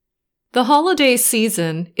The holiday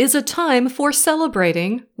season is a time for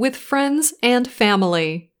celebrating with friends and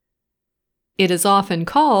family. It is often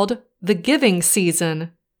called the giving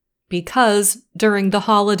season because during the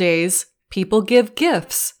holidays, people give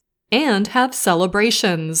gifts and have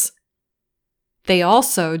celebrations. They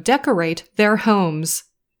also decorate their homes.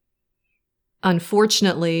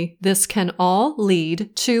 Unfortunately, this can all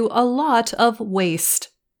lead to a lot of waste.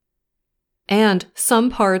 And some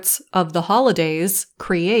parts of the holidays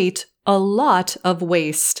create a lot of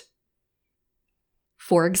waste.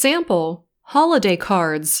 For example, holiday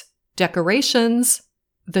cards, decorations,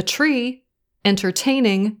 the tree,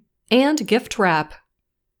 entertaining, and gift wrap.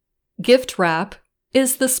 Gift wrap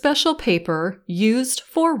is the special paper used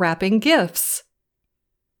for wrapping gifts.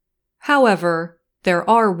 However, there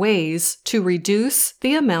are ways to reduce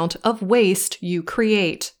the amount of waste you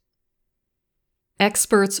create.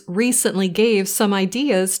 Experts recently gave some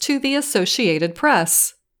ideas to the Associated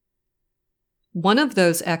Press. One of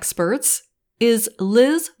those experts is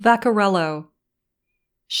Liz Vaccarello.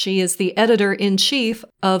 She is the editor-in-chief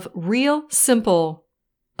of Real Simple,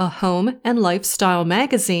 a home and lifestyle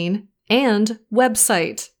magazine and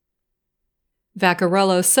website.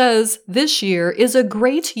 Vaccarello says this year is a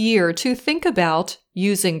great year to think about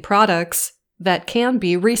using products that can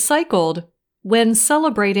be recycled when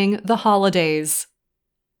celebrating the holidays.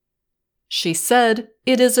 She said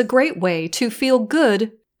it is a great way to feel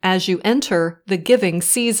good as you enter the giving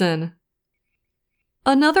season.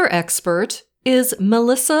 Another expert is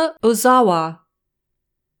Melissa Ozawa.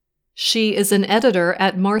 She is an editor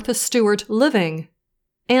at Martha Stewart Living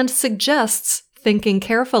and suggests thinking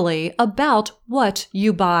carefully about what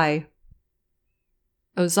you buy.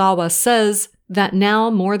 Ozawa says that now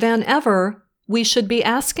more than ever, we should be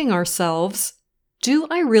asking ourselves, do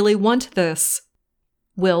I really want this?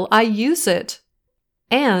 Will I use it?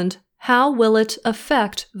 And how will it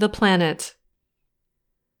affect the planet?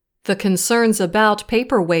 The concerns about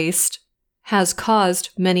paper waste has caused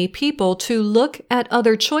many people to look at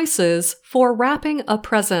other choices for wrapping a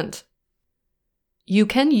present. You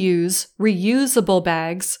can use reusable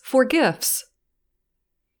bags for gifts.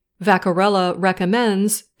 Vaccarello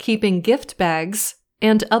recommends keeping gift bags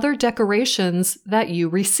and other decorations that you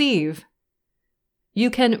receive. You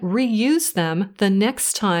can reuse them the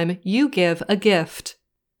next time you give a gift.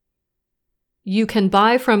 You can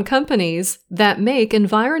buy from companies that make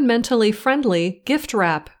environmentally friendly gift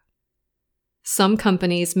wrap. Some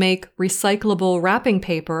companies make recyclable wrapping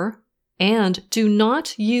paper and do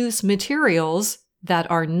not use materials that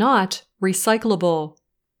are not recyclable.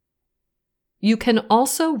 You can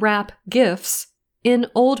also wrap gifts in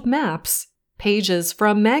old maps, pages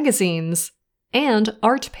from magazines, and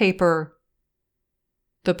art paper.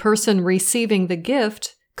 The person receiving the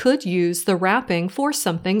gift could use the wrapping for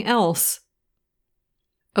something else.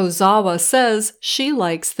 Ozawa says she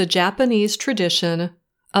likes the Japanese tradition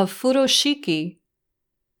of furoshiki.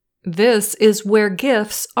 This is where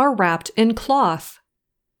gifts are wrapped in cloth.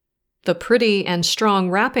 The pretty and strong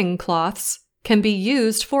wrapping cloths can be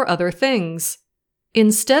used for other things,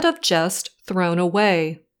 instead of just thrown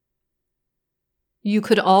away. You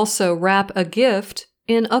could also wrap a gift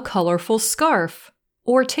in a colorful scarf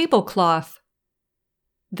or tablecloth.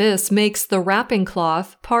 This makes the wrapping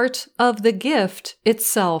cloth part of the gift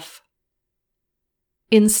itself.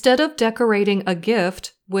 Instead of decorating a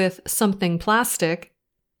gift with something plastic,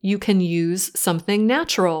 you can use something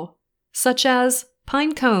natural, such as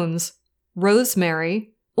pine cones,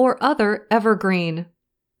 rosemary, or other evergreen.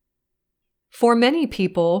 For many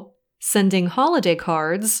people, sending holiday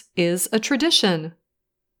cards is a tradition.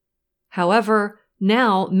 However,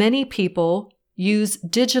 now many people use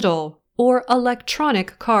digital or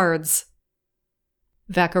electronic cards.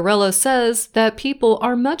 Vaccarello says that people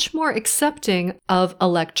are much more accepting of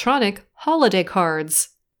electronic holiday cards.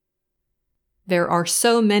 There are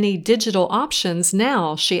so many digital options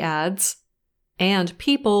now, she adds, and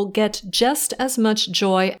people get just as much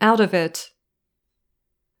joy out of it.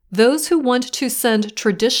 Those who want to send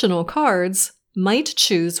traditional cards might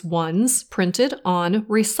choose ones printed on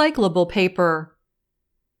recyclable paper.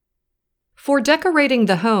 For decorating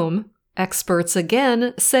the home, experts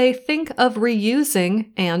again say think of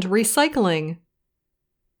reusing and recycling.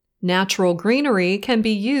 Natural greenery can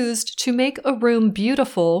be used to make a room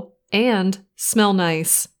beautiful and smell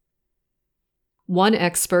nice. One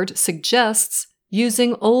expert suggests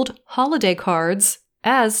using old holiday cards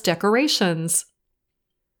as decorations.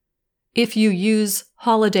 If you use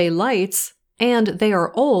holiday lights and they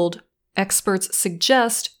are old, experts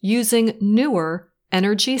suggest using newer,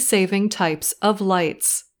 energy-saving types of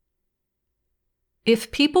lights.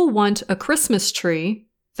 If people want a Christmas tree,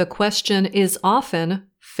 the question is often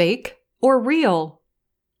fake or real?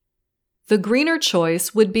 The greener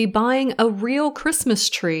choice would be buying a real Christmas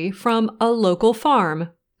tree from a local farm,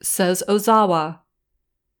 says Ozawa.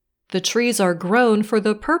 The trees are grown for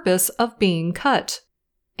the purpose of being cut,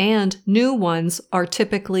 and new ones are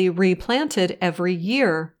typically replanted every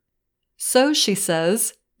year. So, she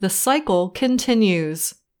says, the cycle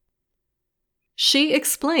continues. She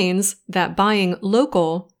explains that buying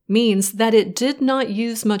local means that it did not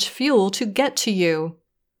use much fuel to get to you.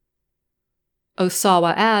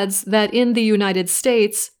 Ozawa adds that in the United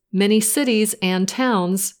States, many cities and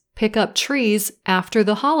towns pick up trees after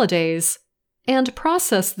the holidays and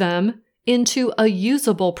process them into a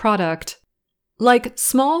usable product, like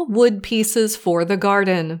small wood pieces for the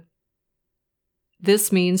garden.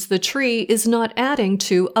 This means the tree is not adding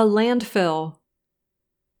to a landfill.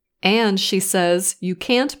 And she says you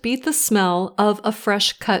can't beat the smell of a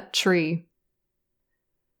fresh cut tree.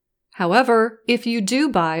 However, if you do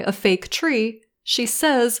buy a fake tree, she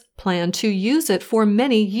says plan to use it for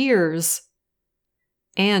many years.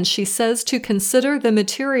 And she says to consider the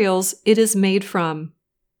materials it is made from.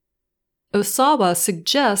 Ozawa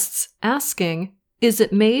suggests asking, is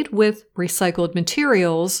it made with recycled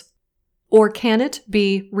materials, or can it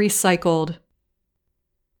be recycled?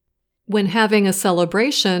 When having a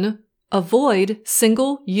celebration, avoid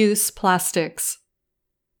single-use plastics.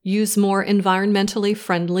 Use more environmentally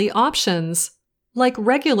friendly options, like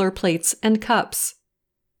regular plates and cups.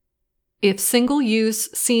 If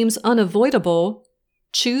single-use seems unavoidable,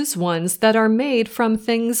 choose ones that are made from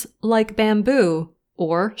things like bamboo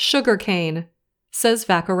or sugarcane, says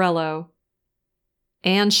Vaccarello.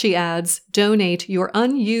 And she adds, donate your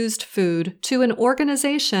unused food to an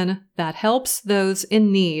organization that helps those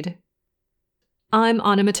in need. I'm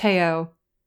Anna Matteo.